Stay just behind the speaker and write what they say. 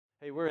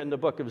Hey, we're in the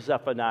book of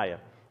Zephaniah.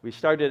 We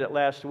started it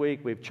last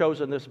week. We've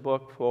chosen this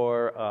book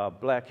for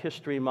Black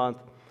History Month.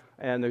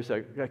 And there's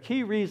a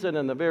key reason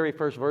in the very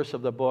first verse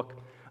of the book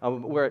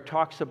where it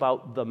talks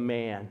about the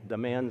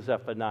man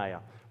Zephaniah.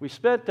 We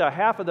spent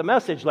half of the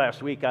message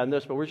last week on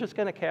this, but we're just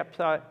going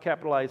to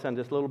capitalize on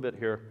this a little bit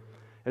here.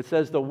 It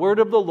says, the word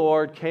of the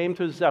Lord came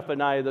to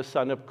Zephaniah, the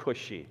son of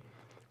Cushi.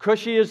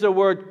 Cushi is the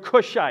word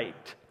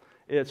Cushite.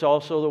 It's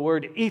also the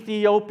word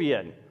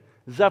Ethiopian.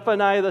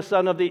 Zephaniah, the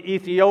son of the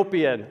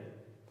Ethiopian.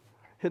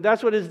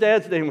 That's what his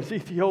dad's name was,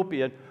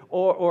 Ethiopian.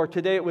 Or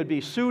today it would be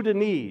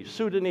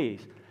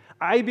Sudanese.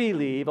 I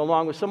believe,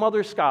 along with some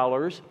other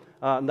scholars,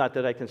 not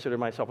that I consider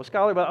myself a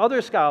scholar, but other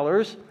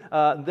scholars,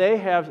 they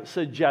have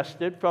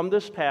suggested from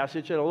this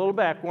passage, and a little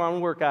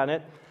background work on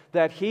it,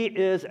 that he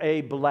is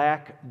a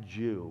black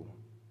Jew.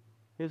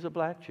 He's a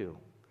black Jew.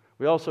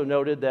 We also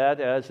noted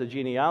that as the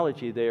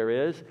genealogy there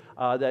is,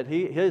 that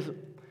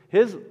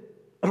his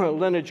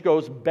lineage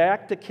goes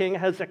back to King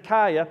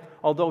Hezekiah.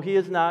 Although he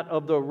is not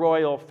of the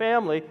royal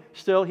family,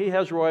 still he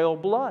has royal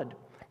blood.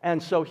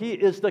 And so he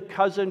is the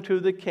cousin to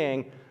the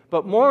king.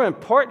 But more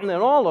important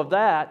than all of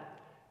that,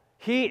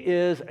 he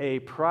is a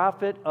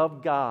prophet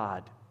of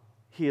God.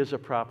 He is a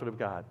prophet of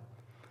God.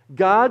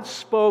 God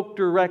spoke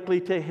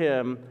directly to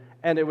him,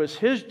 and it was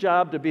his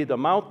job to be the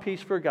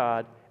mouthpiece for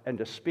God and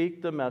to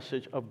speak the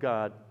message of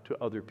God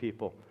to other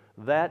people.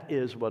 That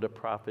is what a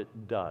prophet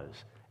does.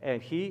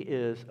 And he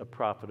is a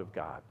prophet of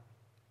God.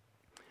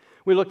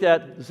 We looked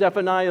at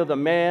Zephaniah the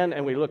man,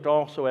 and we looked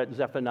also at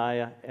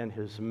Zephaniah and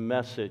his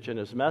message. And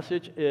his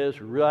message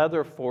is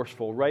rather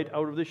forceful, right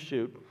out of the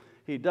chute.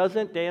 He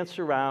doesn't dance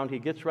around. He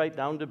gets right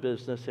down to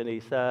business, and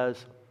he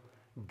says,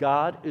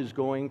 God is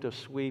going to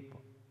sweep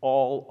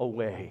all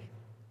away.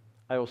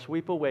 I will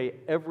sweep away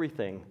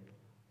everything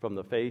from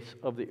the face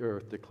of the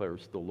earth,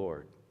 declares the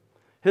Lord.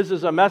 His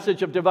is a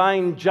message of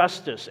divine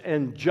justice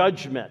and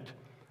judgment.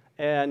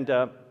 And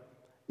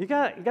you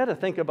got to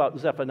think about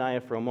Zephaniah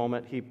for a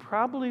moment. He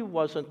probably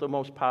wasn't the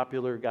most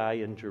popular guy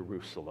in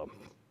Jerusalem.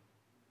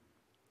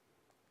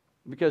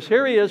 Because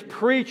here he is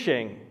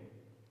preaching,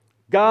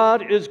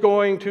 God is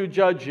going to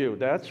judge you.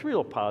 That's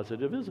real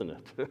positive, isn't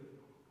it?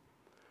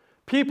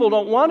 People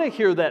don't want to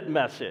hear that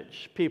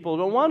message. People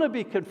don't want to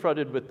be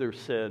confronted with their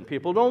sin.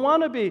 People don't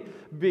want to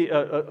be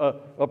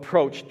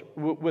approached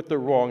with the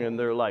wrong in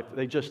their life.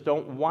 They just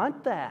don't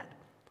want that.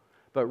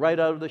 But right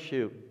out of the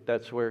chute,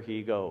 that's where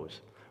he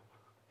goes.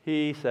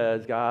 He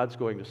says God's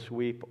going to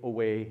sweep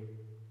away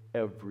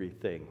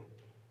everything.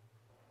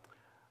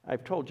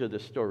 I've told you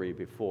this story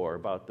before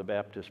about the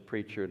Baptist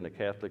preacher and the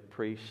Catholic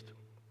priest.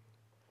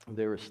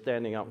 They were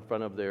standing out in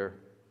front of their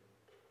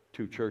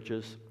two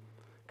churches.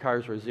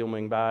 Cars were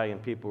zooming by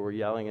and people were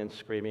yelling and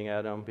screaming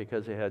at them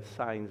because they had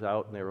signs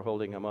out and they were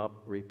holding them up.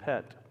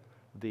 Repent,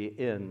 the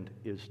end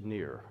is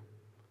near.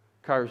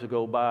 Cars would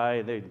go by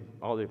and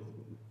they're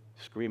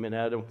screaming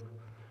at them.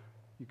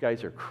 You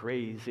guys are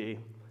crazy.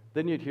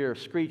 Then you'd hear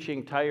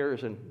screeching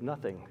tires and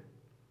nothing.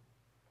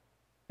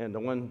 And the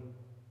one,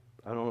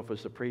 I don't know if it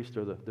was the priest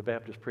or the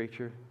Baptist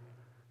preacher,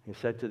 he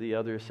said to the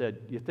other,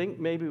 you think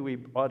maybe we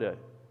ought to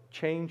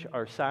change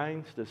our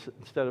signs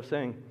instead of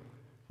saying,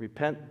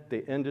 repent,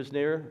 the end is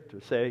near,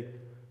 to say,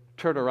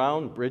 turn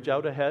around, bridge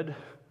out ahead?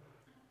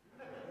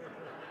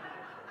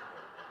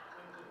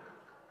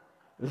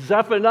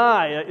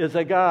 Zephaniah is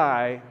a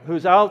guy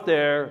who's out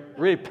there,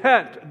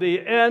 repent,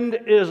 the end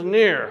is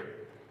near.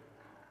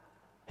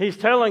 He's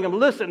telling them,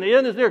 listen, the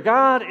end is near.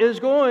 God is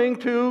going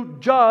to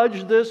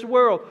judge this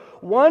world.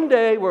 One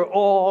day we're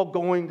all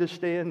going to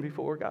stand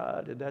before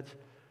God. And that's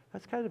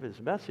kind of his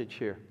message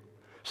here.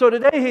 So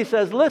today he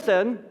says,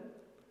 listen,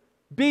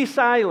 be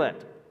silent.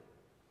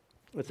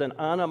 It's an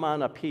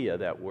onomatopoeia,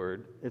 that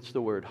word. It's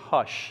the word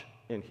hush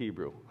in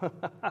Hebrew.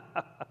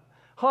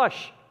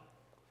 Hush.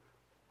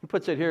 He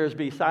puts it here as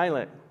be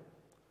silent.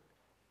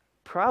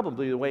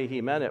 Probably the way he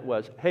meant it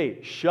was,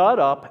 hey, shut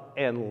up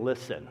and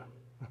listen.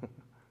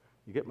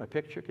 You get my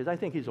picture? Because I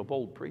think he's a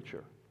bold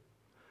preacher.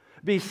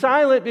 Be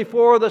silent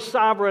before the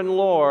sovereign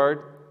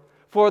Lord,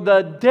 for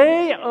the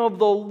day of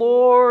the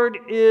Lord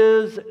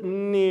is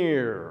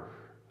near.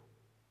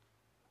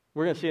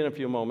 We're going to see in a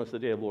few moments the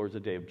day of the Lord is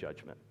the day of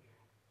judgment.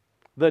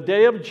 The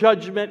day of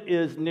judgment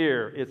is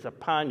near. It's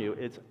upon you.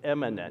 It's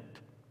imminent.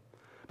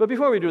 But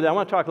before we do that, I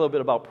want to talk a little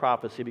bit about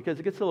prophecy because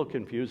it gets a little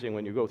confusing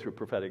when you go through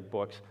prophetic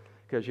books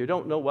because you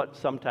don't know what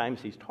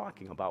sometimes he's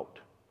talking about.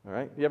 All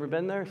right? You ever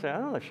been there? Say,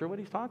 I'm not sure what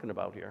he's talking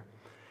about here.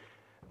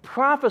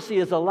 Prophecy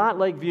is a lot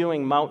like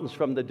viewing mountains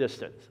from the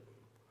distance.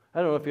 I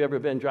don't know if you've ever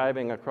been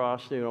driving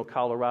across,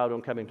 Colorado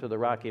and coming to the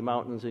Rocky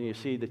Mountains and you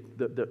see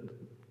the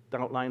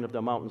outline of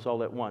the mountains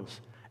all at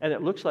once. And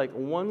it looks like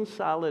one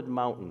solid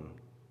mountain,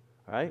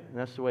 right? And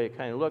that's the way it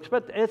kind of looks.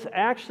 But it's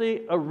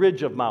actually a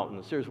ridge of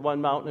mountains. There's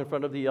one mountain in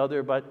front of the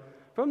other, but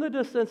from the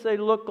distance they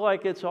look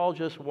like it's all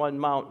just one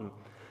mountain.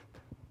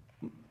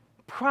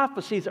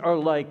 Prophecies are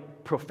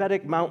like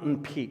prophetic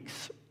mountain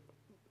peaks.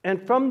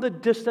 And from the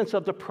distance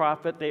of the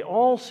prophet, they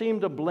all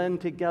seem to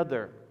blend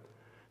together.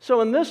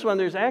 So in this one,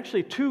 there's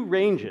actually two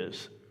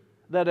ranges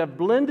that have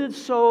blended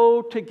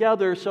so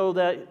together so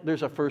that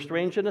there's a first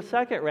range and a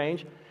second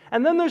range.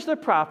 And then there's the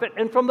prophet.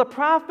 And from the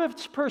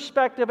prophet's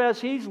perspective,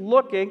 as he's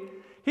looking,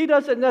 he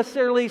doesn't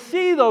necessarily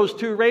see those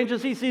two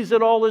ranges. He sees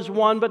it all as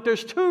one, but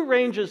there's two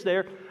ranges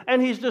there.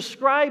 And he's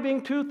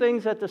describing two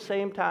things at the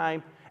same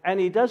time. And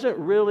he doesn't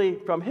really,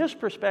 from his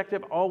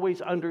perspective,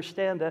 always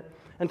understand it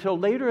until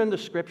later in the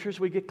scriptures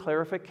we get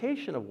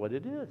clarification of what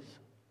it is.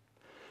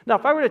 Now,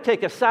 if I were to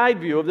take a side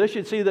view of this,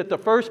 you'd see that the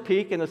first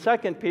peak and the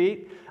second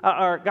peak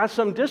got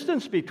some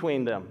distance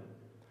between them.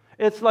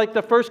 It's like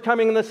the first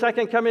coming and the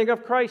second coming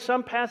of Christ.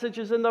 Some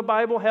passages in the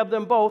Bible have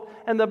them both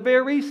in the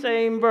very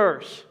same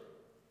verse.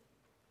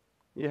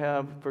 You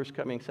have first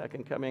coming,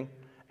 second coming,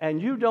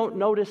 and you don't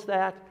notice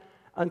that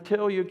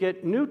until you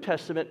get New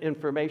Testament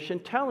information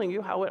telling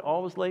you how it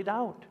all was laid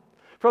out.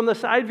 From the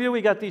side view,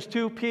 we got these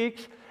two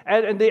peaks,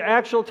 and in the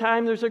actual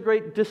time, there's a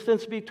great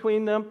distance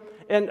between them.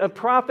 And a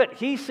prophet,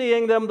 he's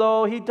seeing them,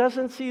 though he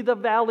doesn't see the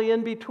valley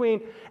in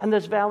between. And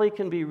this valley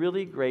can be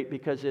really great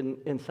because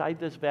inside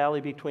this valley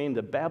between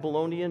the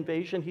Babylonian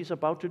invasion he's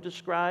about to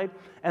describe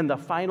and the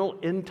final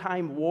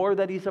end-time war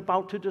that he's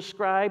about to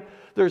describe,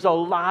 there's a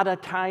lot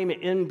of time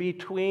in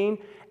between.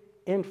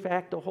 In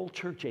fact, the whole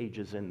church age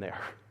is in there.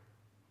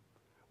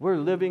 We're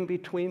living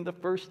between the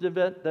first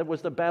event, that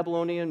was the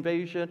Babylonian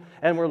invasion,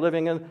 and we're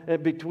living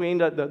in between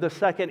the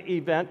second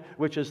event,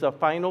 which is the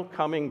final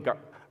coming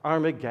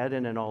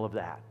Armageddon and all of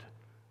that.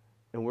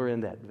 And we're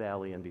in that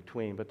valley in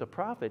between. But the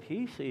prophet,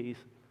 he sees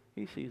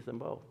them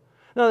both.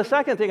 Now, the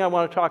second thing I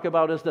want to talk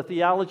about is the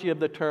theology of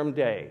the term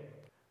day.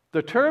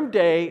 The term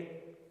day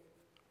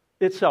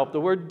itself,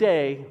 the word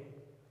day,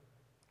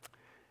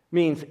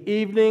 means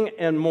evening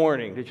and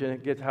morning. Did you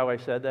get how I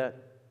said that?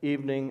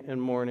 Evening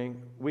and morning.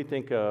 We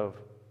think of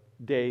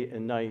day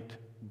and night,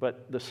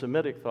 but the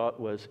Semitic thought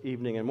was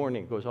evening and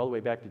morning. It goes all the way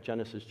back to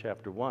Genesis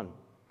chapter 1.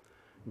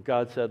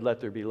 God said, let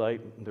there be light,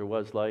 and there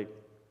was light,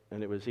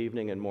 and it was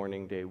evening and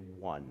morning, day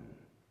one.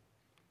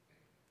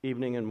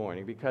 Evening and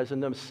morning, because in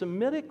the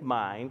Semitic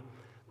mind,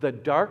 the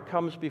dark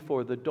comes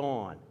before the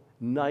dawn,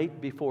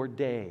 night before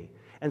day.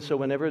 And so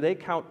whenever they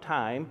count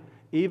time,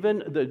 even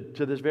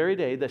to this very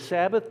day, the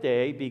Sabbath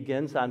day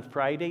begins on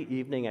Friday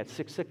evening at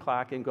 6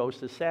 o'clock and goes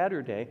to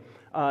Saturday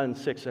on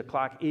 6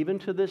 o'clock. Even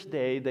to this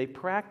day, they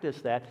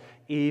practice that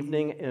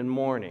evening and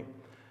morning.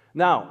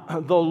 Now,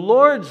 the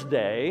Lord's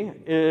Day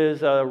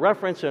is a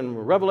reference in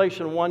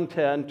Revelation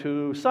 1:10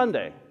 to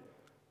Sunday,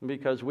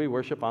 because we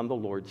worship on the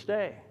Lord's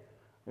Day.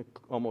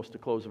 Almost the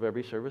close of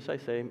every service, I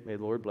say, may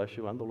the Lord bless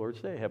you on the Lord's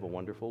Day. Have a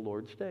wonderful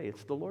Lord's Day.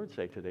 It's the Lord's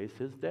Day. Today's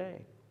His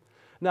day.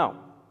 Now,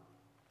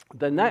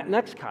 the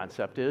next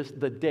concept is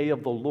the day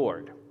of the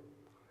Lord.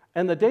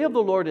 And the day of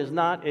the Lord is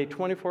not a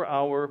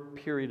 24-hour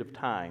period of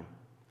time.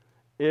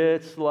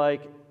 It's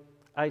like,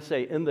 I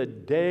say, in the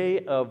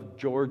day of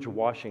George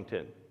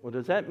Washington. Well,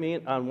 does that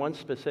mean on one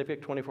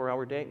specific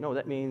 24-hour day? No,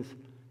 that means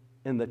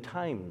in the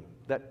time,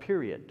 that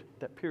period.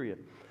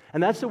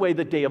 And that's the way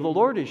the day of the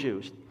Lord is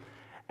used.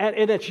 And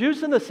it's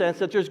used in the sense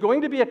that there's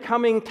going to be a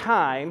coming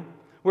time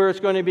where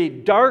it's going to be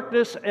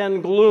darkness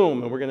and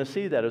gloom. And we're going to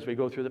see that as we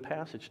go through the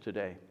passage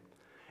today.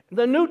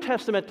 The New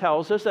Testament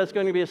tells us that's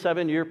going to be a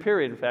 7-year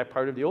period. In fact,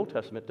 part of the Old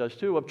Testament does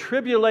too, of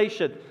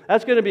tribulation.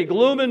 That's going to be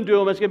gloom and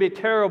doom. It's going to be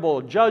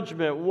terrible,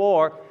 judgment,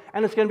 war.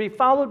 And it's going to be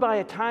followed by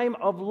a time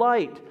of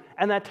light.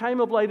 And that time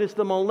of light is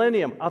the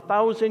millennium,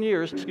 1,000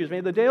 years.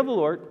 The day of the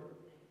Lord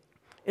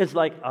is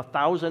like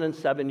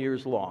 1,007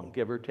 years long,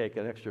 give or take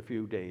an extra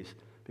few days,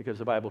 because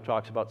the Bible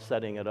talks about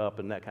setting it up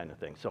and that kind of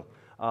thing. So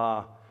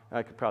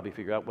I could probably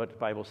figure out what the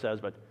Bible says,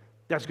 but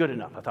that's good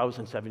enough,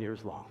 1,007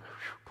 years long.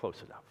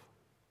 Close enough.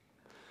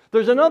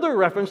 There's another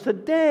reference to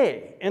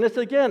day, and it's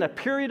again a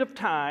period of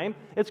time.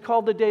 It's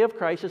called the day of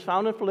Christ. It's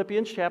found in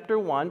Philippians chapter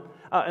 1,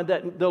 and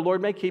that the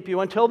Lord may keep you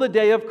until the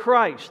day of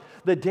Christ.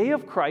 The day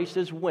of Christ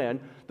is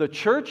when the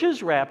church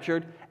is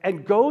raptured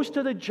and goes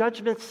to the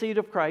judgment seat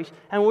of Christ,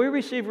 and we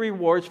receive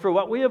rewards for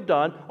what we have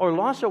done, or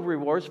loss of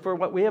rewards for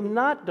what we have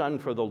not done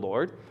for the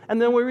Lord. And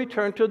then we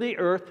return to the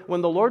earth,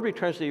 when the Lord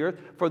returns to the earth,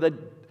 for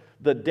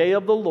the day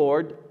of the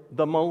Lord,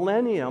 the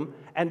millennium,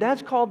 and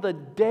that's called the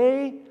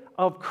day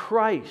of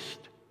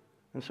Christ.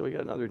 And so we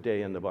got another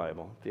day in the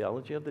Bible,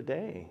 theology of the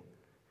day.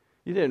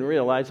 You didn't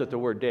realize that the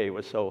word day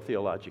was so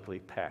theologically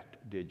packed,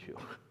 did you?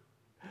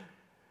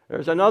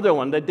 There's another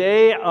one, the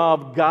day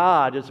of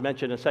God is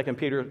mentioned in 2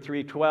 Peter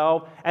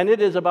 3:12, and it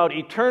is about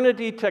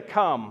eternity to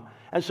come.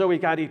 And so we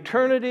got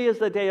eternity as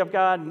the day of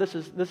God, and this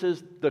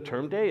is the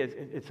term day.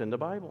 It's in the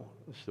Bible.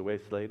 It's the way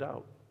it's laid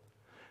out.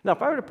 Now,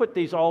 if I were to put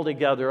these all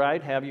together,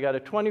 I'd have you got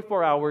a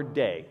 24-hour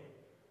day.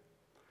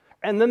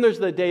 And then there's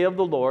the day of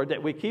the Lord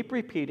that we keep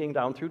repeating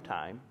down through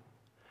time.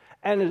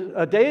 And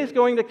a day is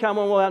going to come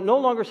when we'll no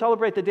longer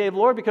celebrate the day of the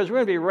Lord, because we're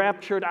going to be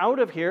raptured out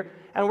of here,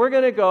 and we're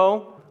going to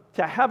go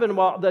to heaven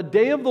while the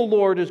day of the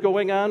Lord is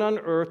going on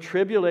earth,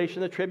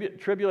 tribulation. The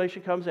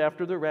tribulation comes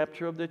after the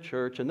rapture of the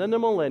church, and then the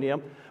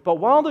millennium. But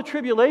while the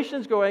tribulation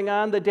is going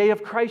on, the day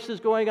of Christ is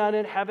going on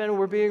in heaven, and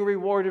we're being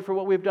rewarded for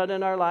what we've done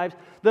in our lives.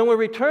 Then we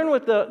return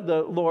with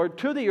the Lord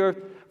to the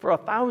earth for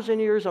 1,000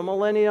 years, a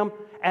millennium,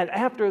 and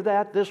after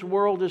that, this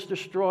world is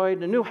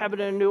destroyed, a new heaven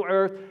and a new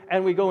earth,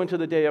 and we go into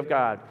the day of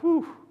God.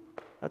 Whew,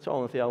 that's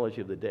all in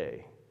theology of the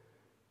day.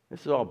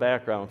 This is all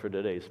background for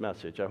today's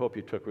message. I hope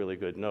you took really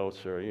good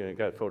notes, or you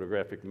got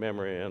photographic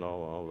memory and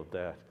all of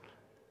that.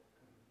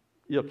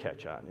 You'll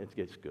catch on. It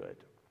gets good.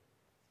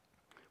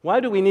 Why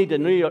do we need to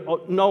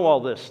know all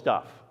this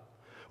stuff?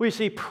 We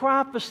see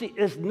prophecy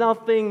is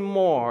nothing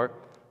more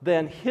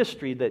than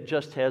history that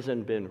just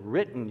hasn't been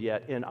written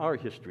yet in our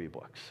history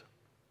books.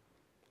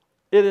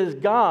 It is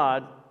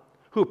God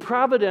who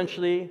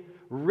providentially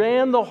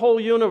ran the whole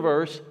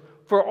universe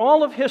for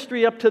all of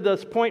history up to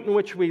this point in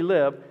which we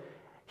live.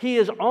 He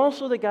is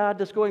also the God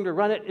that's going to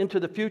run it into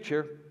the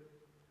future,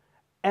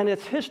 and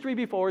it's history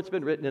before it's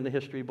been written in the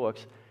history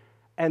books.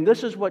 And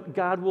this is what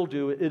God will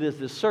do. It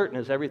is as certain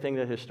as everything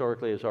that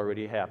historically has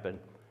already happened.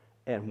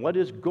 And what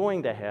is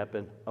going to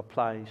happen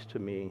applies to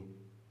me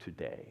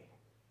today.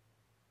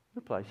 It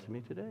applies to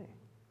me today.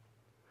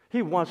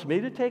 He wants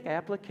me to take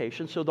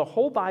application. So the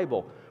whole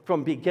Bible,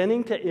 from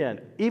beginning to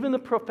end, even the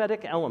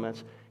prophetic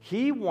elements,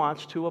 He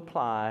wants to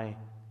apply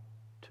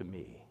to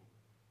me,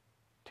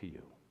 to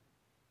you.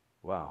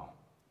 Wow.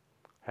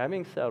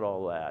 Having said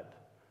all that,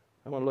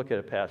 I want to look at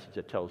a passage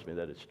that tells me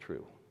that it's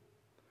true.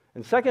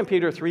 In 2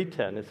 Peter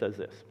 3:10, it says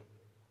this.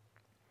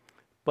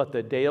 But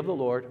the day of the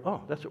Lord,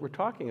 that's what we're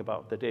talking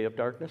about, the day of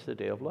darkness, the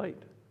day of light,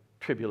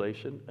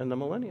 tribulation, and the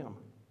millennium.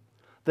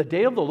 The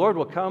day of the Lord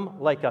will come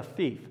like a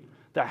thief.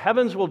 The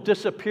heavens will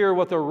disappear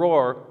with a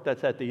roar.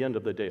 That's at the end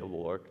of the day of the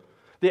Lord.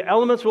 The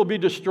elements will be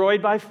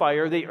destroyed by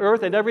fire. The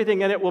earth and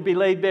everything in it will be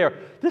laid bare.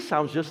 This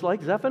sounds just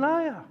like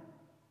Zephaniah.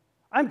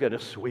 I'm going to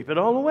sweep it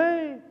all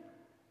away.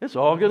 It's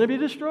all going to be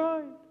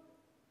destroyed.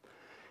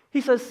 He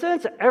says,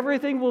 since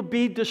everything will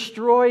be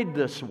destroyed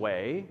this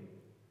way,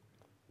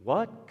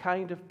 what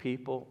kind of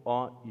people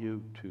ought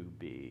you to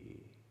be?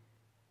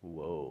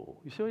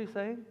 Whoa. You see what he's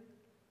saying?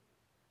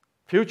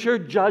 Future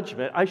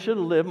judgment. I should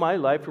live my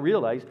life to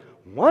realize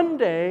one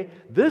day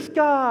this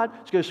God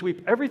is going to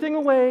sweep everything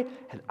away,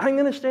 and I'm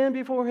going to stand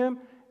before Him,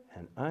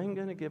 and I'm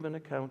going to give an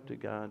account to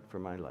God for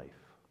my life.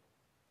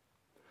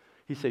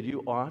 He said,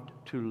 you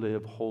ought to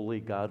live holy,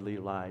 godly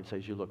lives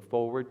as you look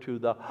forward to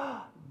the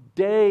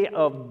day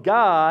of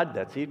God,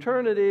 that's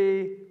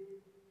eternity,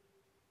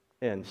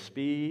 and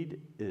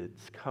speed,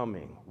 it's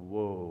coming.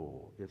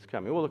 Whoa, it's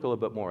coming. We'll look a little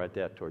bit more at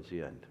that towards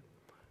the end.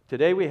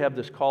 Today we have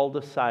this call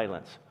to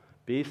silence.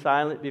 Be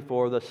silent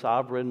before the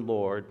sovereign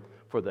Lord,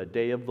 for the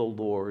day of the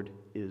Lord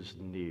is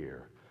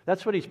near.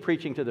 That's what He's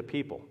preaching to the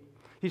people.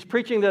 He's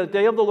preaching that the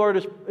day of the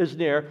Lord is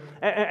near,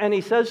 and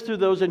He says to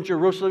those in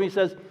Jerusalem, He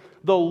says,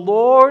 the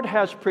Lord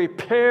has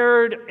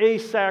prepared a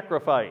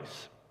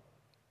sacrifice.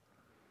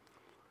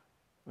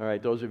 All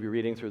right, those of you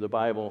reading through the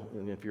Bible,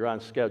 and if you're on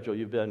schedule,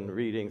 you've been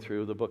reading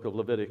through the book of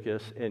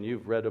Leviticus, and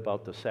you've read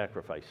about the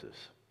sacrifices.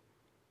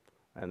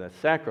 And the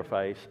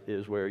sacrifice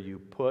is where you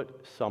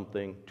put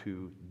something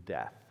to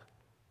death.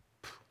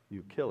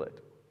 You kill it.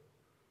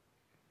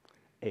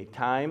 A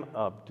time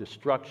of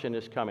destruction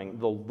is coming.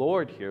 The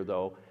Lord here,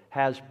 though,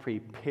 has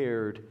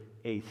prepared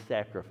a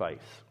sacrifice.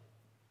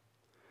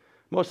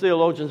 Most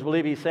theologians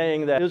believe He's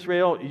saying that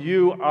Israel,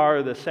 you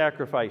are the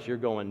sacrifice. You're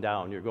going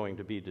down. You're going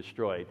to be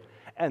destroyed.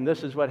 And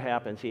this is what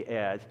happens. He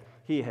adds,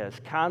 He has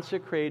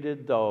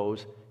consecrated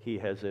those He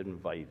has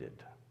invited.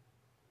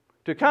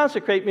 To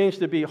consecrate means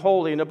to be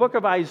holy. In the book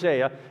of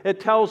Isaiah, it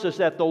tells us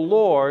that the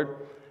Lord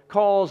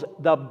calls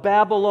the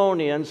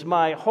Babylonians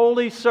my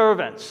holy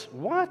servants.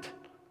 What?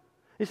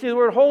 You see, the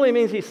word holy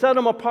means He set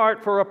them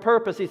apart for a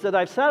purpose. He said,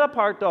 I've set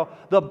apart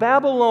the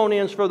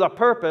Babylonians for the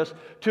purpose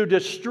to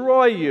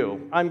destroy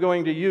you. I'm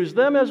going to use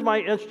them as my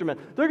instrument.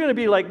 They're going to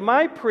be like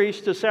my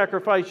priests to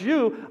sacrifice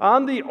you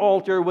on the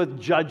altar with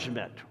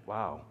judgment.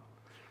 Wow.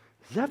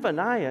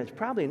 Zephaniah is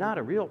probably not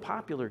a real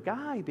popular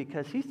guy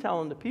because he's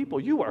telling the people,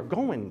 you are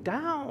going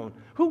down.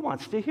 Who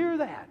wants to hear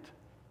that?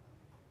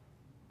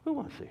 Who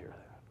wants to hear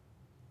that?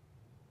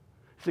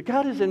 So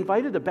God has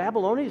invited the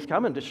Babylonians to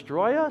come and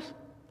destroy us?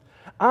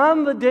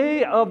 On the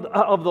day of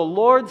the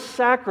Lord's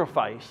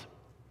sacrifice,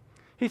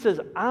 He says,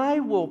 I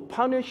will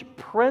punish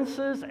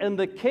princes and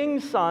the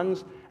king's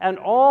sons and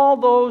all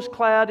those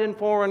clad in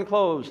foreign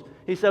clothes.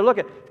 He said,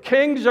 look,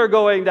 kings are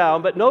going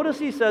down, but notice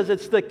He says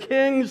it's the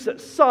king's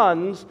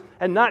sons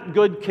and not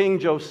good King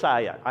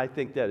Josiah. I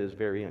think that is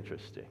very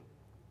interesting.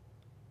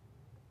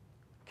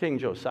 King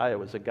Josiah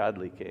was a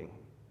godly king.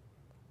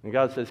 And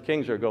God says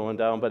kings are going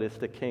down, but it's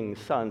the king's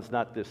sons,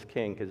 not this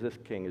king, because this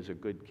king is a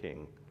good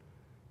king.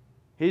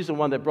 He's the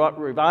one that brought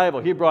revival.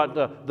 He brought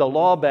the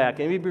law back,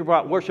 and He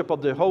brought worship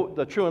of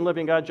the true and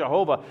living God,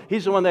 Jehovah.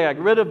 He's the one that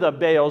got rid of the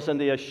Baals and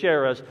the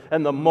Asherahs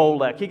and the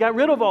Molech. He got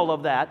rid of all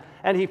of that,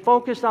 and He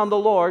focused on the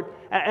Lord.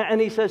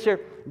 And He says here,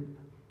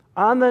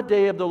 on the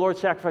day of the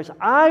Lord's sacrifice,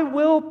 I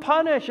will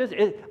punish.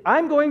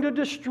 I'm going to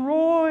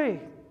destroy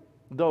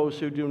those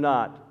who do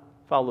not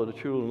follow the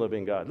true and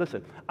living God.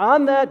 Listen,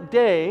 on that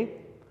day,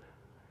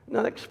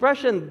 now the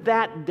expression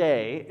that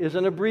day is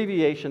an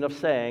abbreviation of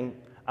saying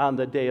on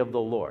the day of the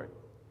Lord.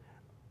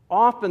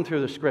 Often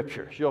through the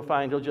scriptures, you'll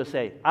find he'll just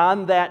say,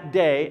 on that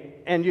day,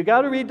 and you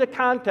got to read the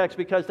context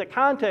because the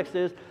context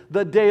is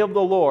the day of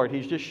the Lord.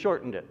 He's just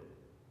shortened it.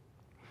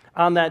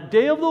 On that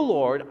day of the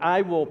Lord,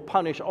 I will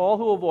punish all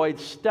who avoid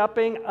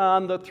stepping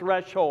on the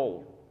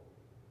threshold,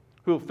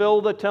 who fill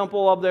the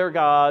temple of their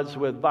gods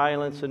with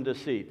violence and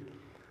deceit.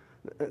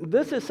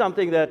 This is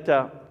something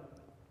that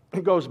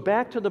goes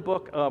back to the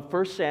book of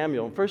 1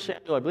 Samuel. 1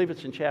 Samuel, I believe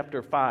it's in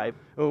chapter 5,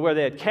 where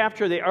they had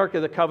captured the Ark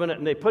of the Covenant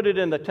and they put it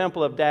in the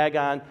temple of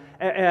Dagon,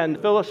 and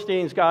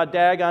Philistines' god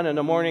Dagon in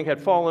the morning had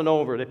fallen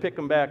over. They pick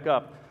him back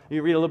up.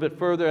 You read a little bit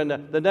further, and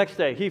the next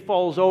day he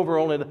falls over.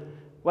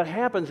 What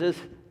happens is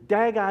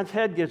Dagon's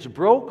head gets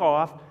broke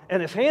off,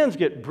 and his hands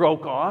get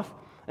broke off,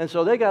 and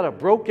so they got a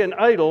broken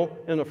idol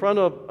in the front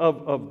of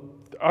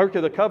the Ark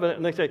of the Covenant,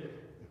 and they say,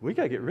 we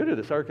got to get rid of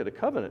this Ark of the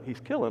Covenant. He's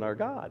killing our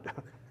God.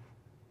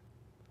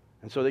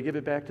 And so they give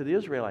it back to the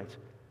Israelites.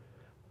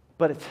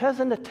 But it says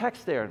in the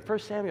text there in 1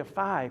 Samuel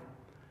 5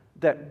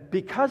 that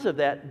because of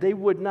that, they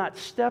would not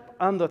step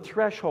on the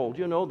threshold,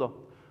 you know,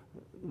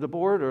 the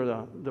board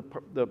or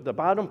the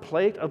bottom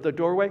plate of the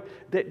doorway.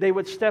 They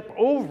would step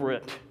over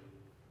it.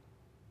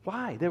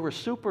 Why? They were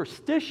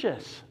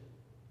superstitious.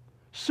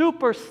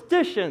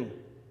 Superstition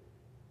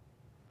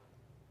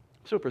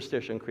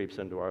creeps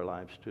into our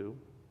lives too.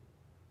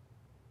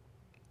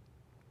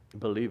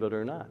 Believe it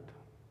or not.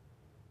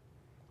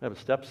 I have a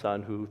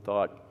stepson who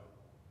thought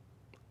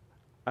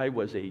I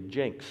was a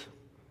jinx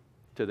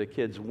to the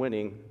kids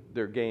winning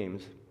their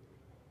games,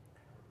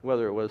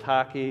 whether it was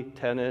hockey,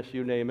 tennis,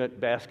 you name it,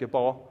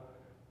 basketball,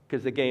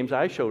 because the games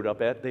I showed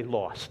up at, they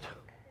lost.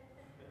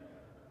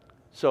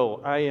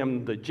 So I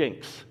am the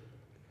jinx.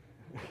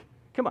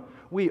 Come on,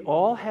 we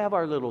all have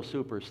our little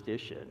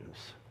superstitions,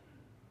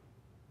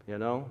 you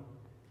know?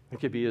 It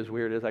could be as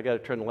weird as I got to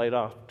turn the light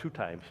off 2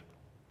 times.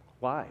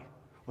 Why?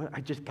 Well, I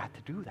just got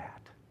to do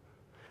that.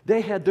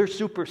 They had their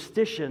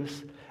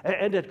superstitions,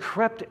 and it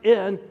crept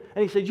in,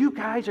 and he said, you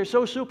guys are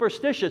so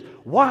superstitious.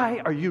 Why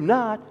are you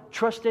not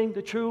trusting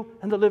the true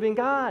and the living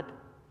God?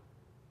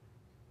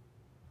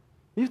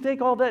 You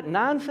think all that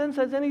nonsense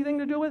has anything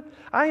to do with it?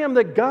 I am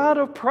the God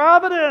of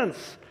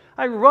providence.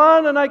 I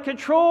run and I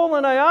control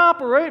and I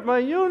operate my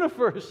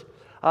universe.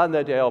 On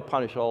that day, I'll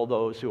punish all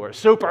those who are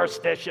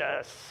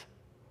superstitious.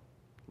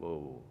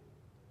 Whoa.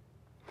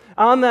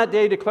 On that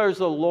day, declares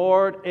the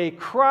Lord, a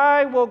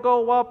cry will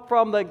go up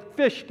from the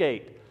fish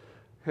gate.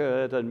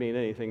 That doesn't mean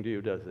anything to you,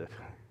 does it?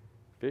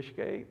 Fish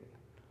gate?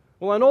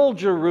 Well, in old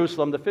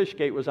Jerusalem, the fish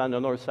gate was on the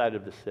north side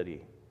of the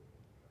city.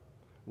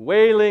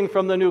 Wailing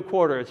from the new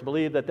quarter. It's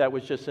believed that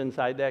was just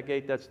inside that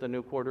gate. That's the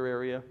new quarter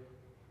area.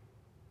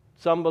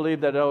 Some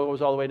believe that it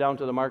was all the way down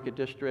to the market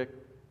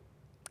district,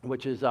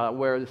 which is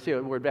where the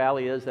Seaward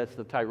Valley is. That's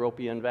the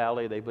Tyropian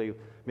Valley. They believe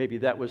maybe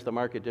that was the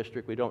market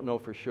district. We don't know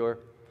for sure.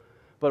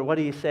 But what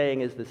he's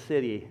saying is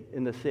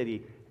in the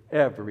city,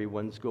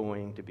 everyone's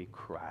going to be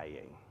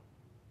crying.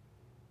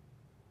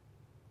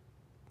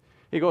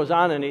 He goes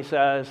on and he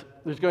says,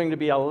 there's going to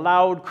be a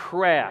loud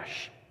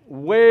crash.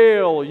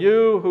 Wail,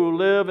 you who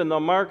live in the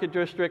market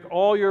district,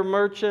 all your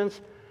merchants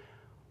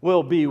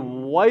will be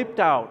wiped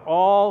out.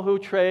 All who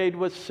trade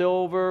with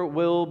silver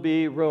will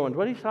be ruined.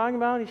 What he's talking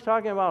about? He's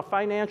talking about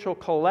financial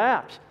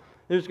collapse.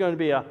 There's going to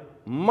be a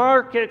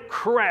market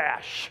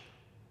crash.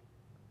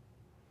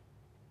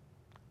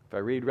 If I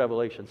read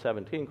Revelation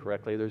 17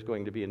 correctly, there's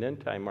going to be an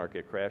end-time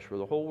market crash where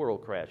the whole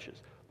world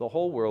crashes. The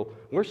whole world,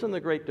 worse than the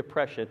Great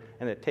Depression,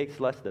 and it takes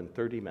less than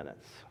 30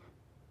 minutes.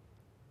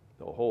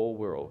 The whole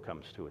world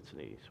comes to its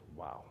knees.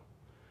 Wow.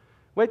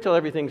 Wait till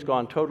everything's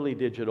gone totally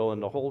digital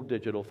and the whole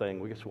digital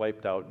thing gets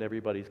wiped out and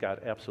everybody's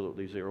got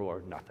absolutely zero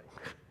or nothing.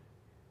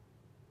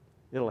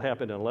 It'll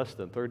happen in less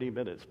than 30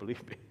 minutes,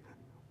 believe me.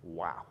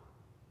 Wow.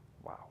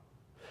 Wow.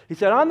 He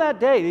said, on that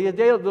day, the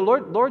day of the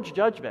Lord's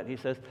judgment, he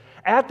says,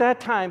 at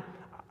that time,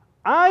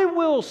 I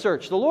will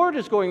search. The Lord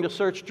is going to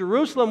search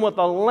Jerusalem with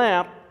a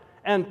lamp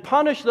and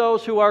punish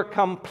those who are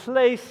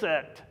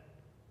complacent,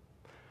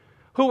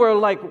 who are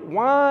like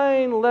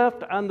wine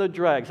left on the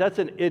dregs. That's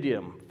an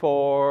idiom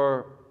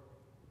for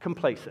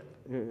complacent.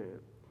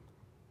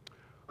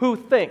 Who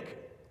think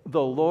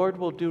the Lord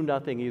will do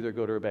nothing, either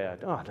good or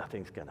bad. Oh,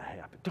 nothing's going to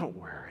happen. Don't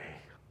worry.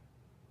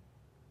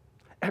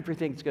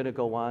 Everything's going to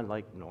go on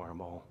like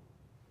normal.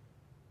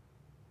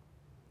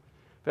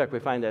 In fact, we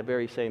find that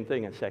very same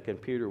thing in 2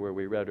 Peter where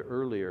we read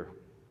earlier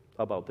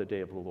about the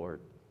day of the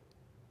Lord.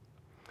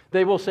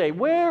 They will say,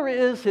 where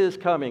is his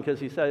coming? Because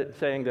he's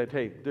saying that,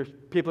 hey,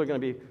 people are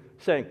going to be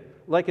saying,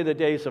 like in the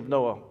days of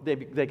Noah,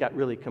 they got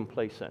really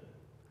complacent.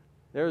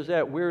 There's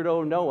that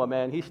weirdo Noah,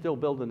 man. He's still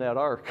building that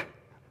ark.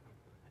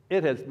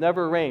 It has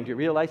never rained. You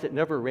realize it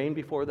never rained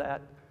before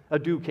that? A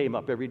dew came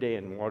up every day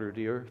and watered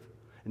the earth.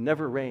 It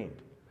never rained.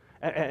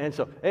 And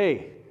so,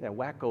 hey, that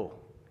wacko.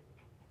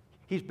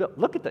 He's built,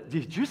 look at that.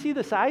 Did you see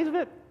the size of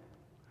it?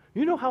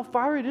 You know how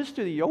far it is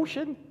to the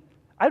ocean?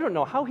 I don't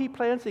know how he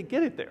plans to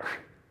get it there.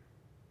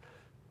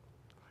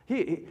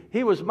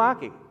 He was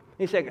mocking.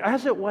 He's saying,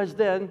 as it was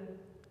then,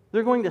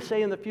 they're going to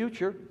say in the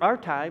future, our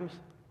times,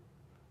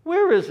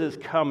 where is his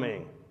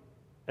coming,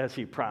 as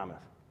he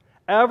promised?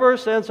 Ever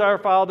since our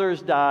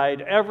fathers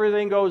died,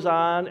 everything goes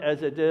on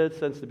as it did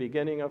since the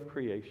beginning of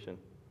creation.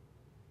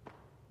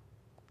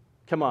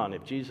 Come on,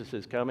 if Jesus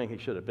is coming, he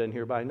should have been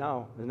here by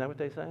now. Isn't that what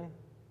they say?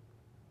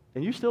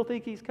 And you still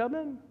think he's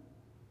coming?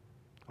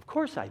 Of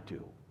course I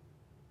do.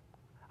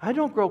 I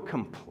don't grow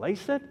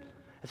complacent.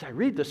 As I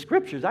read the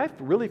scriptures, I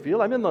really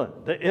feel I'm in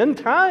the end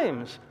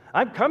times.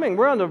 I'm coming.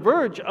 We're on the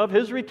verge of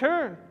his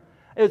return.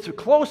 It's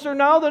closer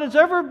now than it's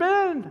ever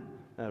been.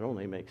 That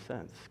only makes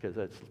sense because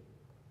it's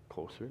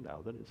closer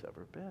now than it's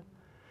ever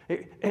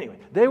been. Anyway,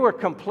 they were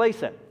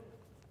complacent.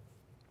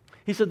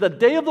 He said, the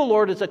day of the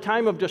Lord is a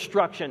time of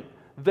destruction.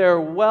 Their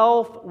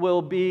wealth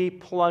will be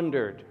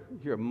plundered.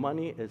 Your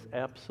money is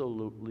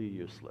absolutely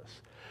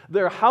useless.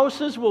 Their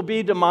houses will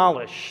be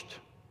demolished.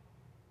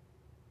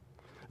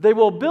 They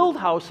will build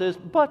houses,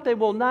 but they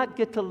will not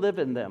get to live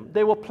in them.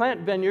 They will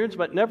plant vineyards,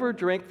 but never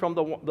drink from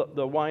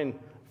the wine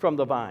from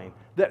the vine.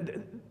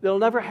 It'll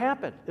never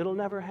happen. It'll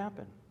never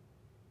happen.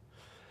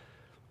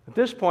 At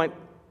this point,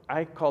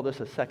 I call this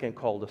a second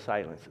call to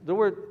silence. The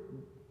word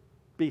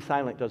be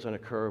silent doesn't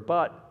occur,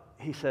 but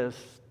he says,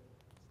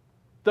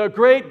 the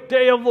great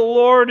day of the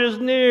Lord is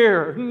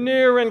near,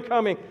 near and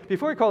coming.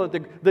 Before he called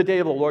it the day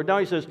of the Lord, now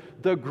he says,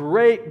 the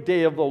great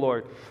day of the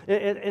Lord.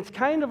 It's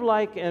kind of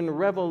like in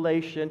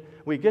Revelation,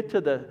 we get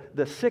to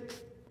the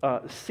sixth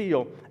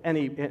seal, and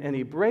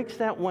he breaks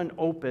that one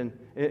open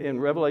in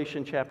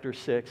Revelation chapter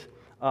 6.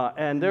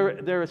 And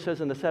there it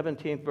says in the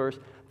 17th verse,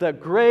 the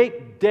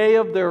great day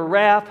of their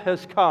wrath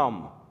has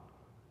come.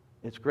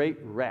 It's great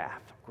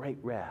wrath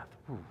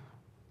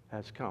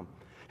has come.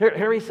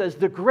 Here he says,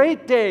 the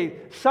great day,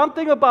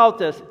 something about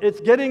this, it's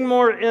getting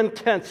more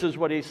intense is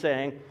what he's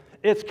saying.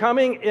 It's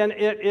coming and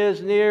it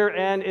is near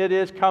and it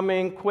is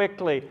coming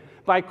quickly.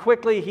 By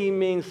quickly, he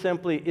means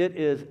simply it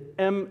is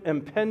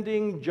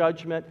impending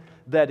judgment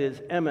that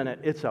is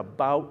imminent. It's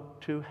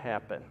about to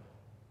happen.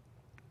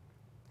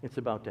 It's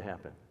about to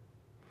happen.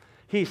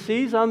 He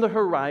sees on the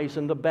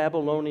horizon the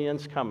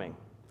Babylonians coming.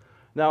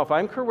 Now, if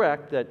I'm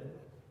correct that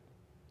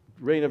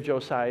reign of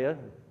Josiah,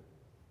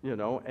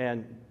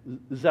 and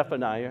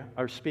Zephaniah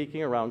are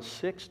speaking around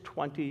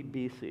 620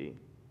 BC.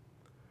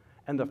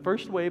 And the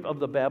first wave of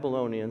the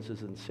Babylonians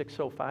is in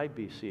 605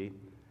 BC.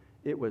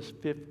 It was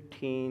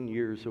 15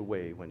 years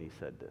away when he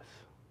said this.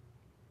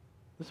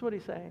 This is what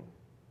he's saying.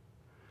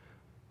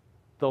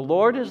 The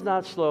Lord is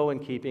not slow in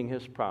keeping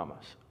his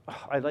promise.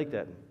 Oh, I like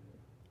that.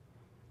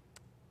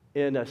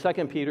 In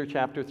 2 Peter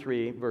chapter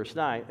 3, verse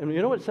 9. And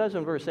you know what it says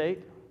in verse 8?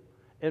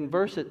 In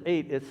verse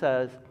 8, it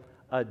says,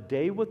 a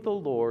day with the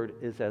Lord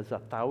is as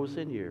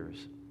 1,000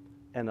 years,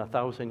 and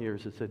 1,000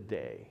 years is a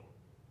day.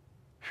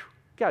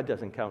 God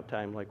doesn't count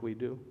time like we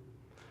do.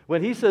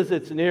 When he says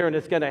it's near and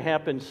it's going to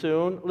happen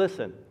soon,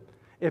 listen,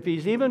 if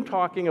he's even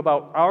talking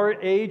about our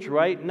age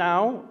right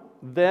now,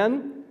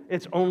 then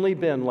it's only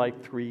been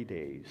like 3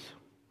 days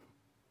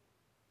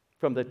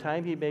from the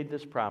time he made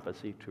this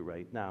prophecy to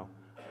right now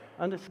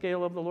on the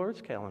scale of the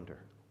Lord's calendar.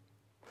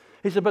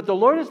 He said, but the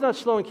Lord is not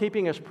slow in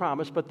keeping his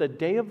promise, but the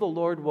day of the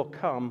Lord will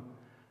come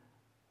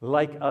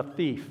like a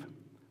thief.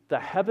 The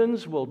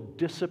heavens will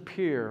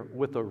disappear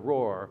with a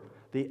roar.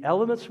 The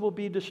elements will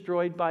be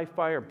destroyed by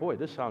fire. Boy,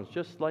 this sounds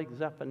just like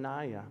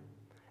Zephaniah.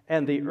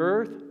 And the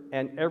earth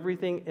and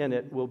everything in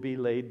it will be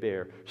laid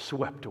bare.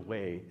 Swept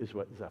away is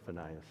what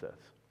Zephaniah says.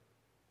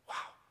 Wow.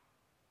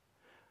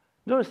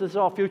 Notice this is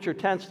all future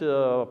tense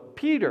to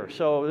Peter.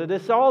 So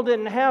this all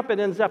didn't happen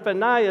in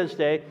Zephaniah's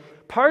day.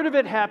 Part of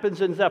it happens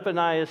in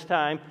Zephaniah's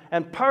time,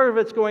 and part of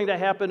it's going to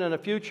happen in a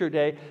future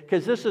day,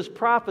 because this is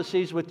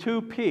prophecies with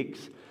two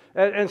peaks.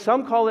 And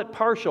some call it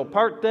partial,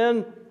 part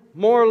then,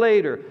 more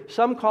later.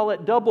 Some call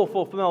it double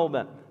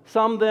fulfillment.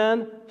 Some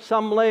then,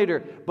 some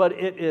later. But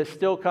it is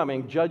still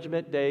coming.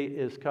 Judgment day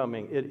is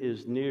coming. It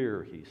is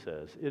near, he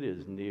says. It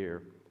is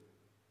near.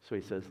 So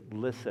he says,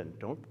 listen.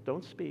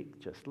 Don't speak.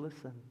 Just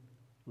listen.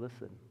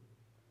 Listen.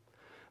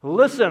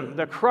 Listen,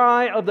 the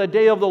cry of the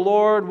day of the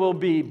Lord will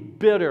be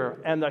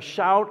bitter, and the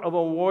shout of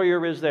a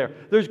warrior is there.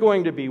 There's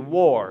going to be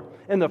war.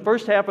 In the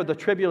first half of the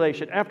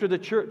tribulation, after the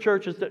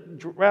church is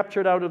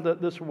raptured out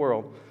of this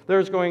world,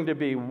 there's going to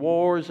be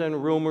wars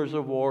and rumors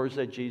of wars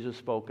that Jesus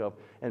spoke of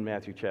in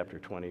Matthew chapter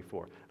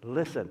 24.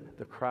 Listen,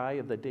 the cry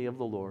of the day of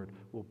the Lord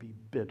will be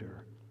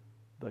bitter.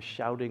 The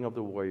shouting of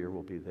the warrior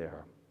will be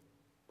there.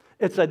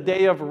 It's a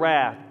day of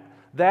wrath.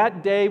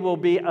 That day will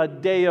be a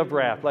day of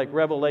wrath, like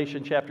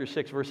Revelation chapter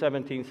 6, verse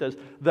 17 says,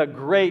 the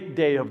great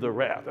day of the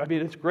wrath. I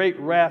mean, it's great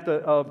wrath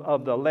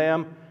of the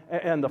Lamb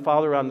and the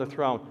Father on the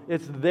throne.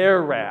 It's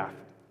their wrath,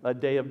 a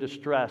day of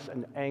distress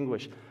and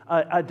anguish,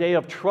 a day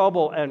of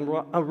trouble and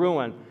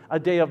ruin, a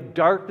day of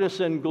darkness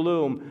and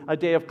gloom, a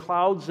day of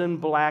clouds and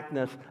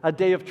blackness, a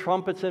day of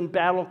trumpets and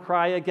battle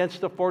cry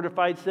against the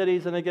fortified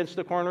cities and against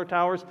the corner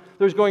towers.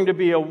 There's going to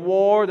be a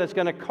war that's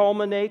going to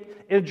culminate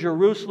in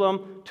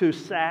Jerusalem to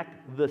sack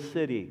the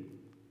city.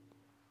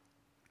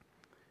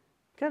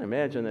 You can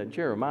imagine that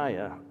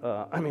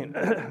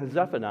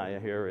Zephaniah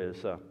here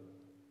is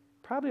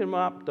probably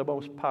not the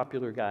most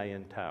popular guy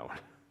in town.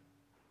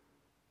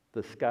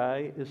 The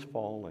sky is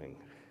falling,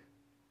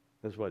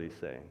 is what he's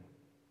saying.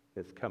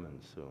 It's coming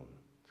soon.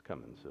 It's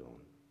coming soon.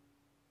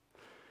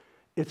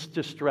 It's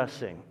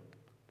distressing.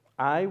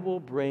 I will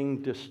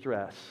bring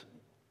distress.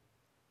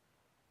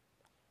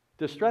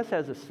 Distress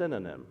has a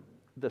synonym.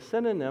 The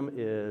synonym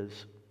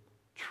is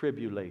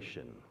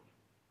tribulation.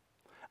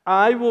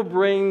 I will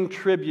bring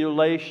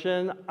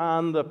tribulation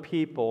on the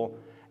people,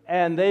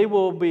 and they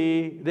will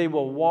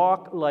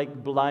walk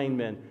like blind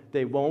men.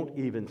 They won't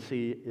even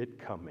see it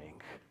coming,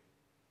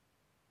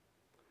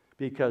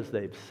 because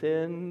they've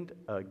sinned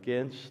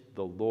against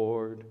the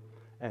Lord,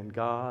 and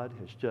God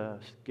has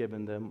just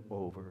given them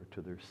over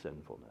to their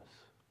sinfulness.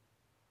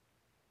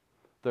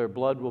 Their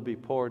blood will be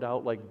poured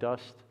out like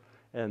dust,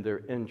 and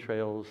their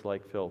entrails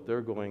like filth.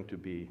 They're going to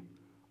be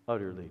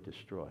utterly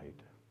destroyed.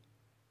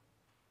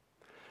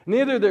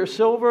 Neither their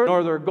silver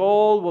nor their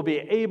gold will be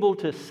able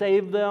to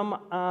save them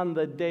on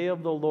the day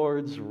of the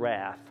Lord's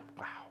wrath.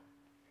 Wow.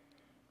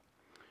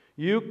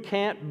 You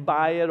can't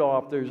buy it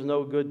off. There's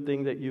no good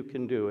thing that you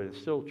can do. And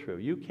it's still true.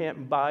 You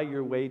can't buy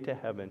your way to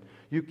heaven.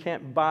 You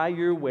can't buy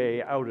your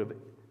way out of it.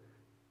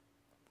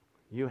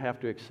 You have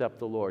to accept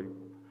the Lord.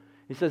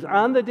 He says,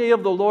 on the day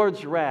of the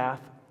Lord's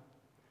wrath,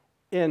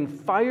 in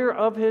fire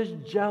of his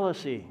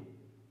jealousy,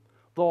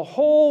 the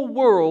whole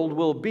world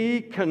will be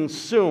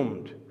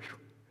consumed.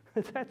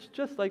 That's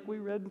just like we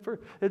read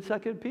in 2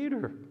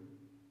 Peter.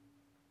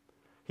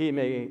 He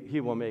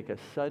will make a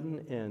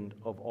sudden end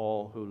of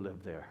all who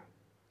live there.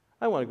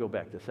 I want to go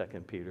back to 2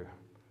 Peter,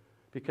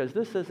 because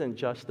this isn't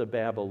just the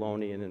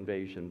Babylonian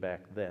invasion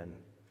back then.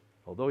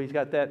 Although he's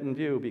got that in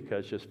view,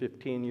 because just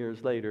 15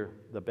 years later,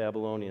 the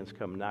Babylonians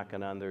come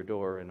knocking on their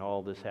door, and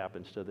all this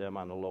happens to them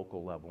on a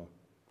local level.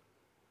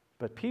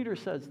 But Peter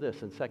says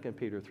this in 2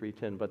 Peter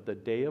 3:10, but the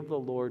day of the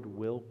Lord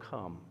will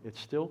come. It's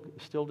still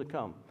to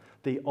come.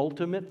 The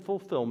ultimate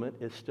fulfillment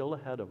is still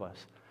ahead of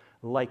us,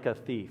 like a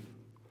thief.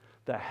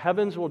 The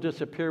heavens will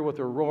disappear with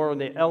a roar, and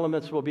the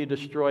elements will be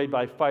destroyed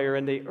by fire,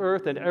 and the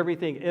earth and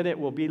everything in it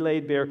will be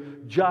laid bare,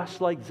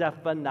 just like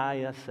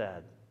Zephaniah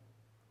said.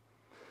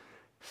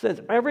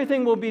 Since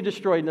everything will be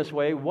destroyed in this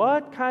way,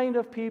 what kind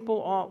of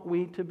people ought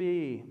we to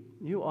be?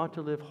 You ought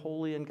to live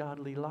holy and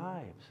godly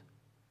lives.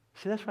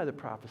 See, that's why the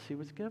prophecy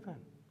was given.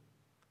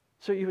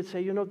 So you would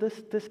say,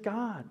 this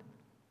God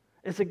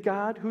is a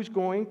God who's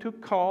going to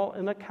call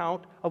an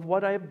account of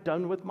what I have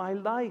done with my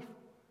life.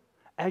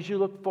 As you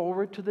look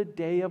forward to the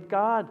day of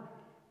God,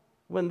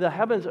 when the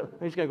heavens,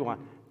 he's going to go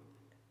on,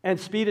 and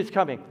speed is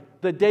coming.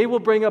 The day will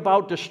bring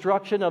about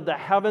destruction of the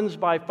heavens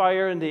by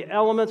fire, and the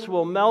elements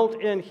will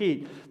melt in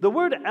heat. The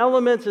word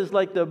elements is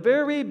like the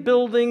very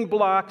building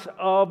blocks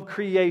of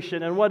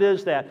creation. And what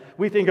is that?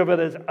 We think of it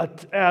as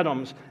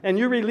atoms. And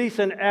you release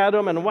an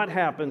atom, and what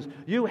happens?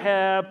 You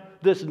have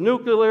this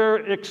nuclear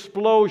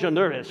explosion.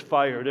 There is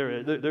fire.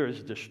 There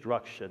is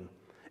destruction.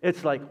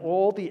 It's like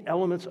all the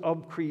elements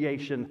of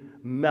creation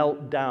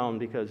melt down,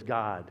 because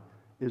God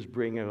is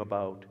bringing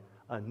about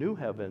a new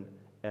heaven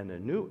and a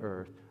new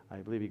earth. I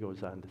believe he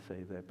goes on to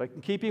say that. But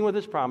in keeping with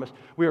his promise,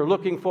 we are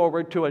looking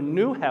forward to a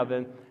new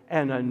heaven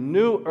and a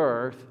new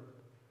earth,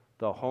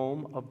 the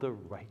home of the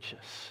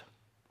righteous.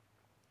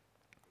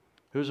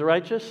 Who's the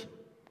righteous?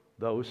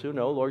 Those who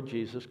know Lord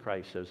Jesus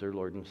Christ as their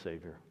Lord and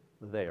Savior.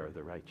 They are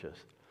the righteous.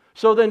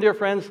 So then, dear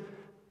friends,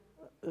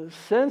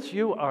 since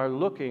you are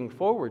looking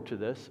forward to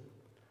this,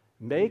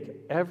 make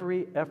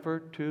every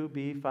effort to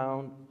be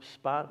found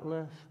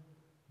spotless,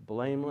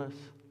 blameless,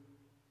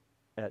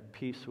 at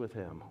peace with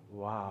him.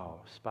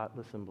 Wow,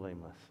 spotless and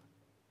blameless.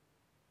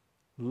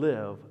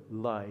 Live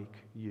like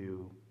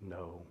you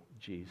know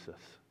Jesus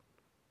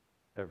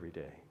every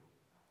day.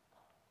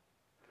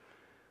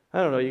 I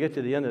don't know, you get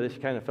to the end of this, you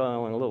kind of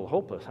feeling a little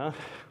hopeless, huh?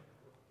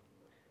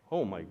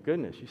 Oh my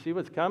goodness, you see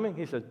what's coming?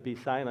 He says, be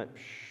silent,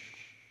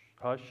 shh,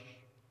 hush.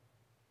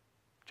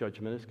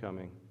 Judgment is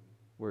coming.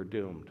 We're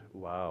doomed.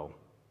 Wow.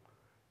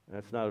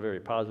 That's not a very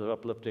positive,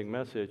 uplifting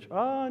message.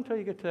 Oh, until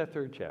you get to that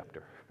 3rd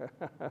chapter.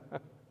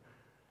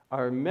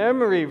 Our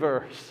memory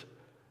verse.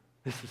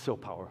 This is so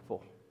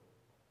powerful.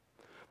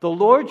 The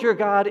Lord your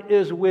God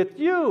is with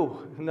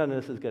you. None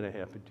of this is going to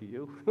happen to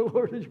you. The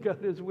Lord your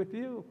God is with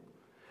you.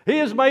 He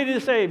is mighty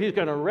to save. He's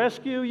going to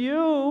rescue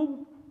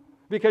you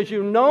because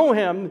you know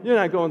him. You're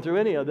not going through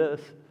any of this.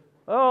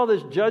 All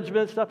this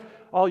judgment stuff.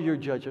 All your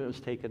judgment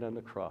was taken on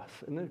the cross.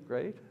 Isn't it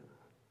great?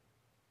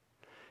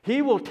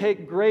 He will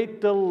take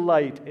great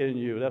delight in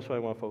you. That's what I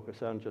want to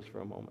focus on just for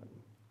a moment.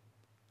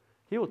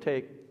 He will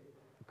take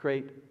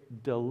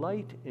great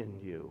delight in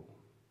you.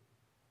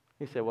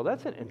 He said, well,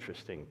 that's an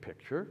interesting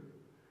picture.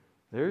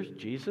 There's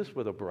Jesus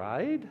with a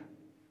bride.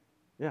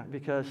 Yeah,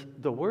 because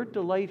the word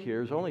delight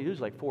here is only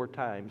used like 4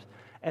 times,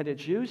 and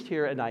it's used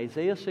here in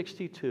Isaiah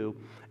 62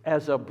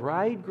 as a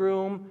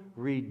bridegroom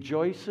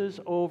rejoices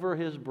over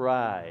his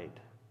bride.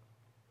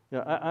 You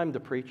know, I'm the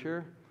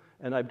preacher,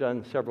 and I've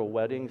done several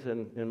weddings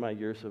in my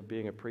years of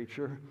being a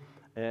preacher,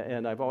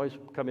 and I've always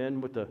come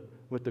in with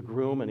the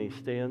groom, and he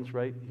stands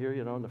right here,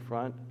 in the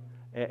front.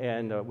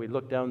 And we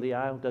look down the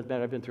aisle. Doesn't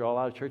matter, I've been through a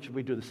lot of churches.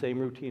 We do the same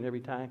routine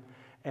every time.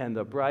 And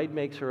the bride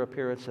makes her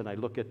appearance, and I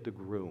look at the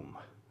groom.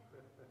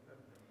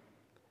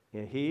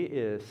 And he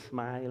is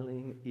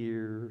smiling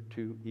ear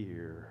to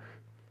ear.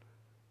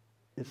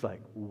 It's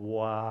like,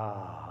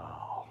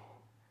 wow,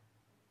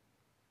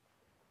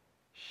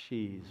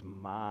 she's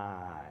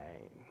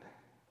mine.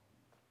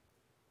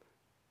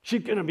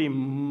 She's going to be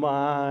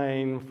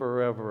mine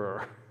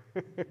forever.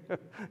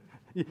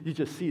 You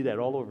just see that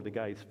all over the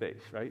guy's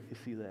face, right? You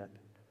see that?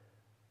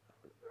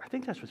 I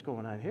think that's what's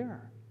going on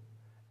here.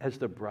 As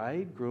the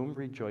bridegroom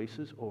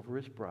rejoices over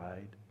his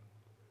bride,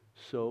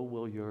 so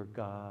will your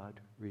God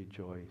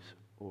rejoice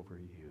over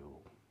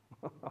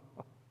you.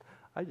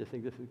 I just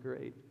think this is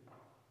great.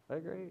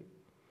 Great.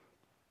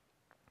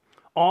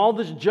 All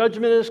this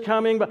judgment is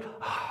coming, but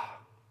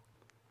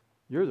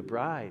you're the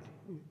bride.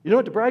 You know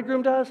what the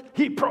bridegroom does?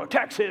 He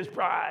protects his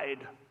bride.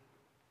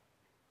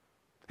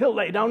 He'll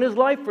lay down his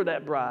life for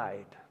that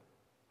bride.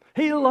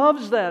 He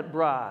loves that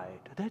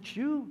bride. That's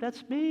you.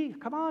 That's me.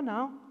 Come on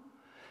now.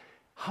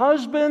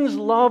 Husbands,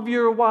 love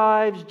your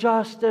wives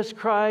just as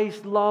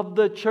Christ loved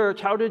the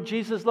church. How did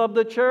Jesus love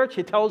the church?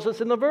 He tells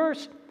us in the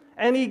verse.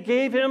 And he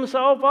gave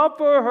himself up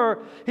for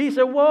her. He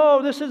said,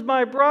 whoa, this is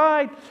my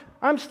bride.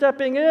 I'm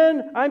stepping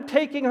in. I'm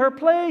taking her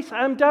place.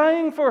 I'm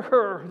dying for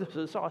her. This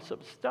is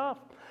awesome stuff.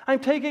 I'm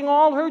taking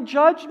all her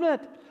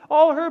judgment,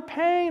 all her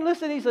pain.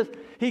 Listen, he says,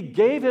 he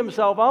gave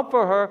himself up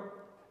for her.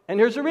 And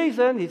here's the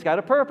reason. He's got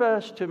a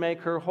purpose to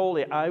make her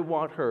holy. I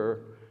want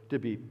her to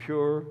be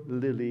pure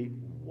lily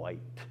white.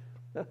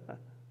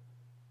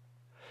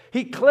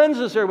 He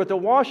cleanses her with the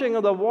washing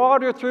of the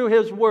water through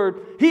his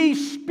word. He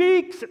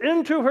speaks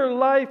into her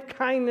life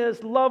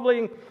kindness,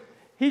 loving.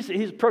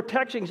 He's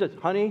protecting. He says,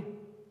 honey,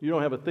 you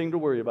don't have a thing to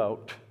worry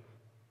about.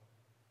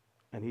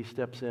 And he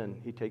steps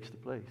in. He takes the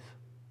place.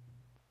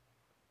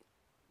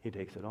 He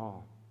takes it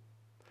all.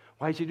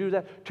 Why does he do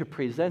that? To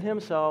present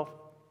himself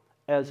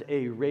as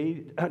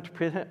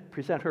to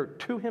present her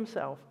to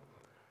himself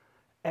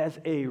as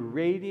a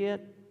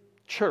radiant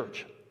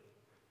church,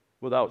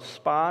 without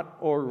spot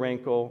or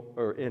wrinkle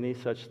or any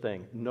such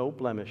thing. No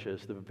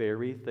blemishes, the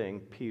very thing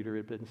Peter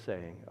had been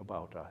saying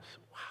about us.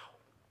 Wow.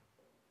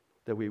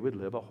 That we would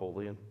live a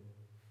holy and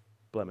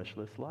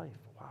blemishless life.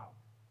 Wow.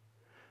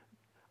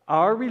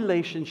 Our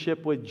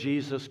relationship with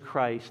Jesus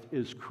Christ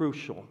is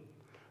crucial.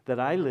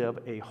 That I live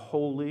a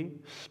holy,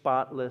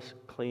 spotless,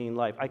 clean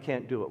life. I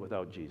can't do it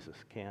without Jesus.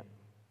 Can't.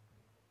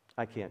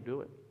 I can't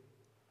do it.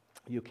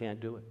 You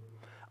can't do it.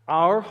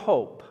 Our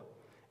hope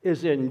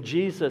is in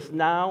Jesus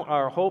now.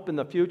 Our hope in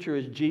the future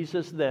is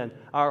Jesus then.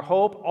 Our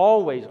hope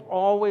always,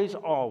 always,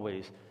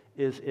 always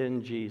is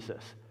in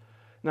Jesus.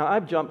 Now,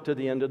 I've jumped to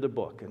the end of the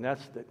book, and I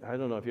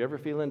don't know, if you're ever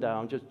feeling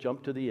down, just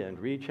jump to the end.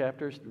 Read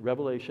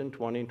Revelation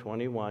 20 and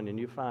 21, and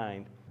you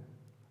find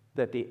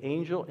that the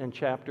angel in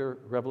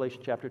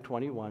Revelation chapter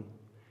 21,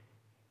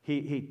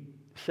 he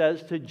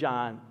says to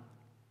John,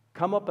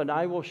 come up and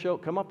I will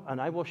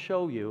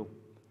show you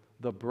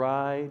the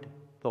bride,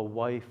 the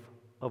wife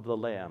of the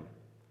Lamb.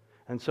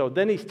 And so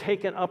then he's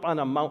taken up on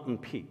a mountain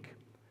peak,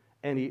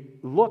 and he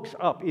looks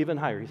up even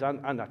higher. He's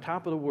on the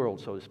top of the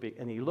world, so to speak,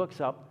 and he looks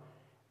up,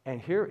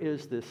 and here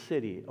is this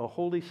city, a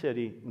holy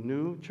city,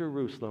 New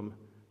Jerusalem,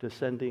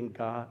 descending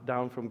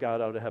down from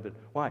God out of heaven.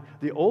 Why?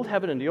 The old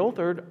heaven and the old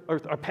earth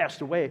are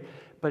passed away,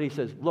 but he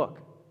says, look,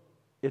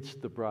 it's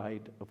the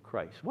bride of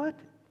Christ. What?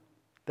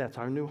 That's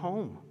our new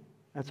home.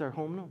 That's our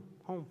home.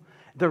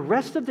 The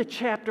rest of the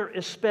chapter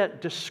is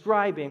spent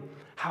describing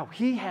how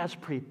he has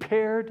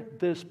prepared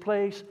this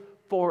place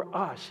for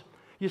us.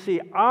 You see,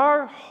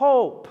 our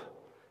hope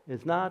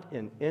is not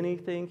in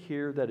anything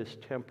here that is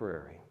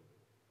temporary.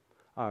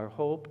 Our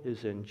hope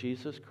is in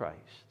Jesus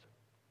Christ,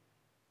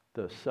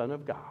 the Son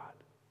of God,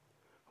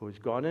 who has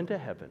gone into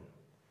heaven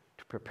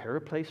to prepare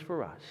a place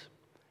for us.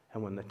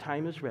 And when the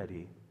time is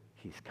ready,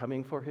 he's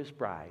coming for his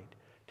bride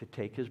to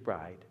take his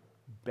bride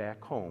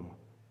back home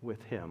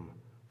with him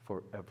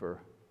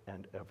forever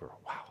and ever.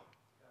 Wow.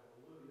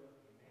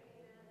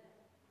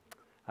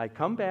 I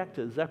come back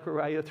to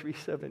Zechariah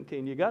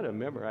 3:17. You got to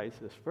memorize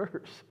this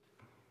verse.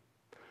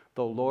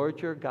 The Lord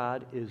your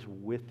God is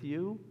with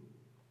you.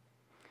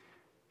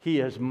 He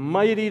is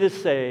mighty to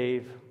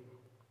save,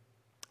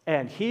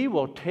 and he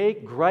will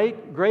take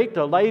great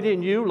delight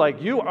in you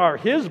like you are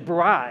his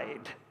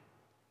bride.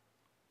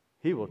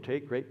 He will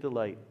take great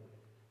delight.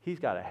 He's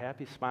got a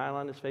happy smile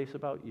on his face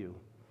about you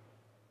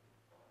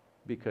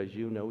because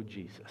you know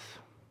Jesus.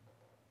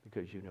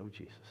 Because you know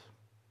Jesus.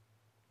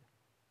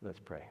 Let's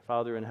pray.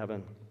 Father in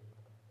heaven,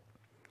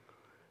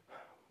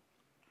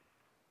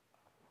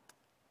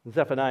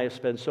 Zephaniah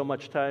spends so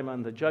much time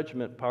on the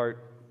judgment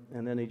part,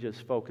 and then he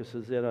just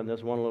focuses in on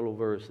this one little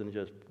verse and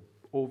just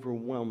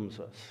overwhelms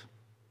us.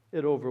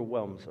 It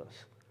overwhelms us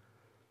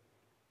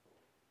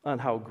on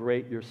how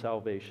great your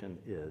salvation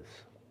is.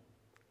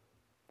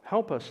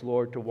 Help us,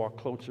 Lord, to walk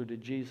closer to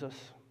Jesus,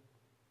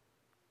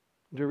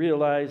 to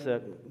realize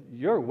that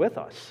you're with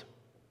us.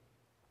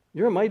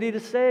 You're mighty to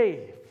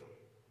save,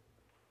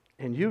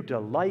 and you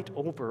delight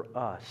over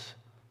us.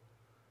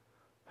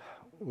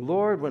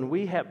 Lord, when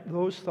we have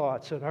those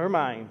thoughts in our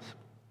minds,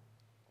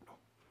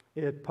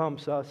 it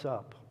pumps us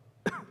up.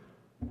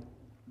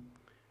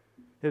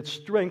 It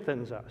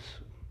strengthens us.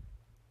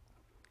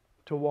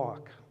 to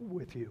walk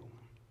with you.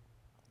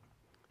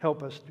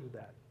 Help us do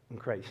that. In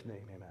Christ's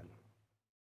name, amen.